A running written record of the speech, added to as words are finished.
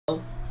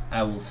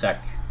I will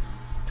sack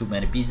too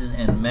many pieces,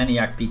 and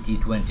Maniac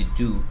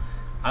PT22,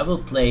 I will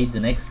play the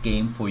next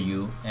game for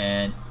you,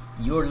 and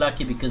you're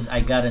lucky because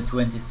I got a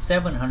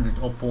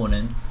 2700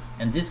 opponent,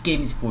 and this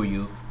game is for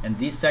you, and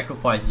these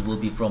sacrifices will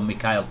be from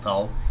Mikhail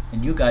Tal,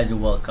 and you guys are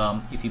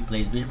welcome. If he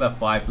plays bishop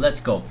f5, let's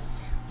go,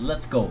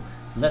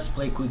 let's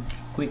play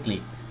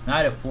quickly.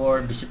 Knight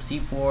f4, bishop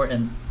c4,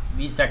 and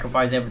we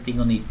sacrifice everything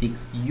on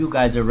e6. You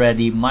guys are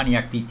ready.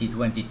 Maniac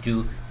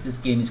PT22, this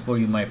game is for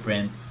you, my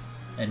friend.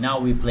 And now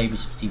we play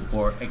bishop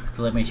c4,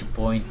 exclamation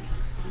point,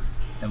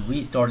 and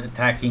we start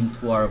attacking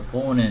to our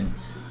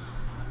opponent.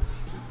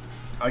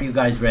 Are you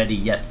guys ready?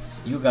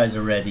 Yes, you guys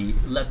are ready.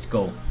 Let's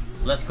go,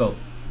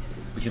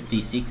 bishop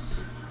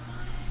d6,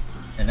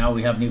 and now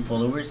we have new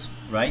followers,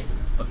 right?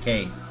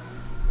 Okay,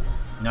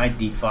 knight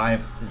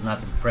d5 is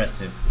not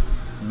impressive,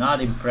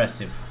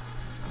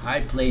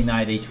 I play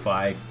knight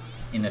h5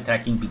 in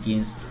attacking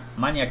begins.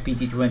 Maniac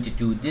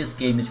PT22, this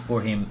game is for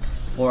him,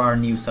 for our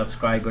new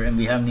subscriber, and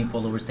we have new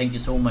followers. Thank you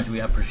so much, we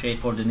appreciate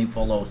for the new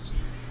follows.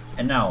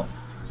 And now,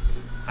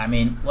 I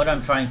mean, what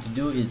I'm trying to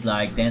do is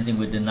like dancing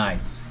with the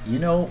knights. You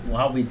know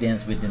how we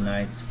dance with the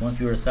knights. Once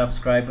you're a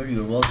subscriber,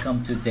 you're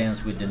welcome to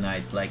dance with the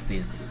knights like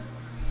this.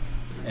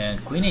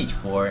 And queen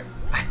h4,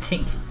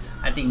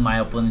 I think my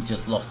opponent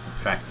just lost the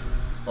track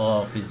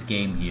of his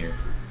game here.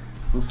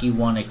 Rook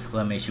e1,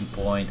 exclamation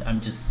point. I'm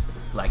just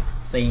like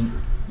saying,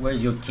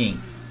 where's your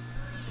king?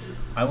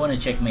 I want to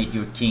checkmate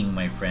your king,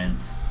 my friend.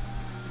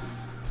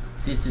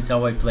 This is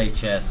how I play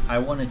chess. I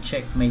want to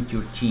checkmate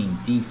your king.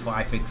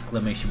 d5,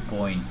 exclamation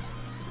point.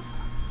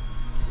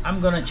 I'm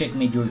gonna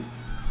checkmate your...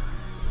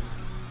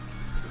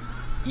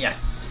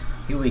 Yes,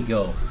 here we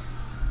go.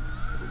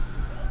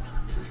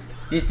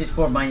 This is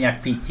for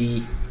Maniac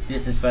PT,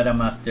 this is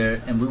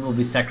FedaMaster, and we will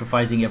be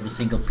sacrificing every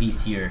single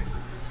piece here.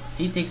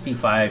 C takes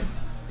d5,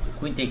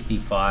 queen takes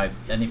d5,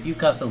 and if you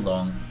castle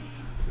long,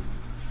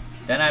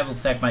 then I will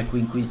sack my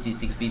queen, queen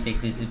c6, b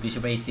takes c6,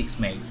 bishop a6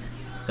 mate.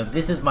 So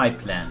this is my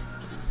plan.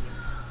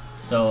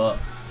 So,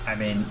 I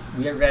mean,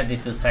 we are ready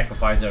to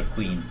sacrifice our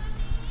queen.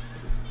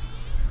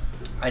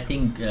 I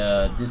think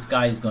this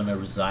guy is gonna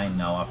resign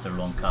now after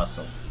long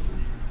castle.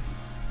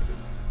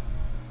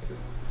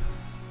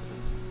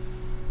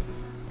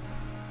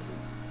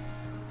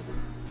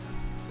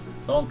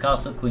 Long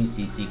castle, queen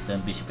c6,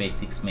 and bishop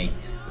a6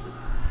 mate.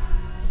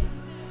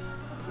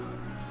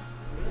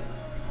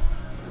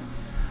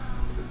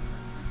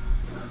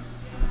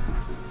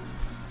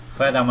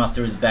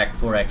 FedaMaster is back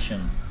for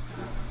action.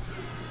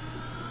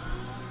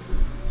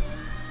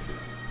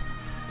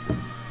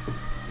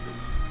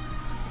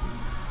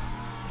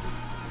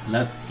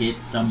 Let's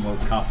get some more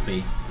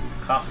coffee.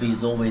 Coffee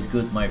is always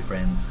good, my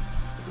friends.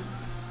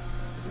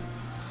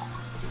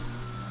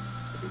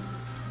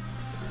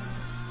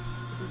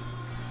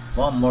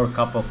 One more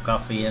cup of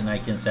coffee and I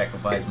can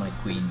sacrifice my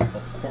queen,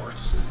 of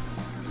course.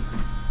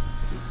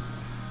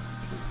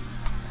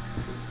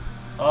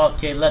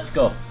 Okay, let's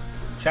go.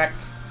 Check.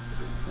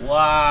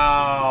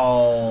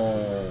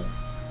 Wow.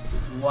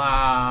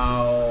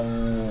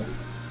 Wow.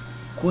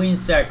 Queen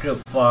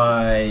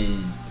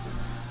sacrifice.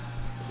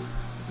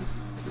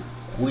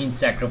 Queen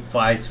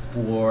sacrifice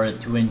for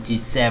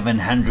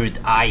 2700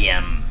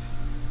 IM.